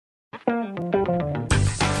Let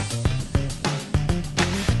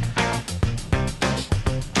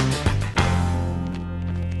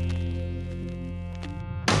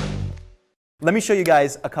me show you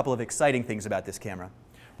guys a couple of exciting things about this camera.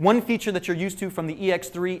 One feature that you're used to from the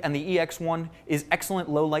EX3 and the EX1 is excellent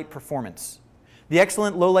low light performance. The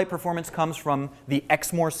excellent low light performance comes from the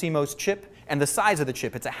Exmor CMOS chip and the size of the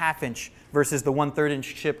chip. It's a 1/2 inch versus the 1/3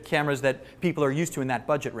 inch chip cameras that people are used to in that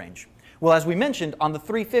budget range. Well, as we mentioned, on the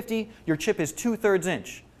 350, your chip is 2/3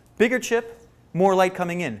 inch. Bigger chip, more light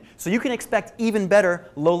coming in. So you can expect even better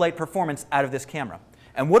low light performance out of this camera.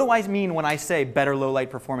 And what do I mean when I say better low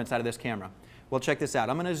light performance out of this camera? Well, check this out.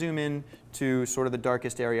 I'm going to zoom in to sort of the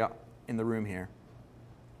darkest area in the room here.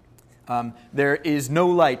 There is no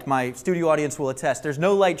light. My studio audience will attest. There's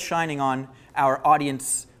no light shining on our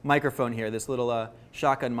audience microphone here, this little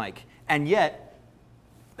shotgun mic. And yet,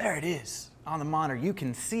 there it is on the monitor. You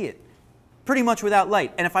can see it pretty much without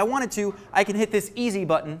light. And if I wanted to, I can hit this easy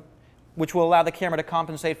button, which will allow the camera to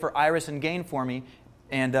compensate for iris and gain for me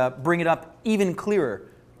and bring it up even clearer.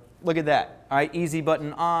 Look at that. All right, easy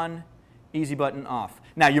button on. Easy button off.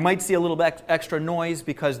 Now, you might see a little bit extra noise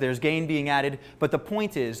because there's gain being added, but the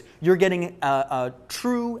point is you're getting a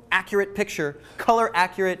true, accurate picture, color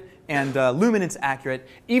accurate and luminance accurate,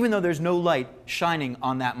 even though there's no light shining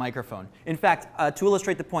on that microphone. In fact, to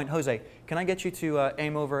illustrate the point, Jose, can I get you to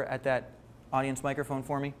aim over at that audience microphone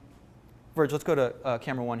for me? Verge, let's go to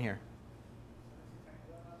camera 1 here.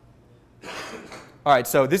 All right,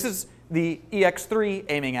 so this is the EX3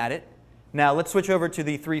 aiming at it. Now let's switch over to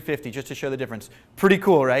the 350 just to show the difference. Pretty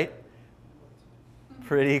cool, right?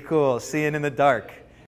 Pretty cool, seeing in the dark.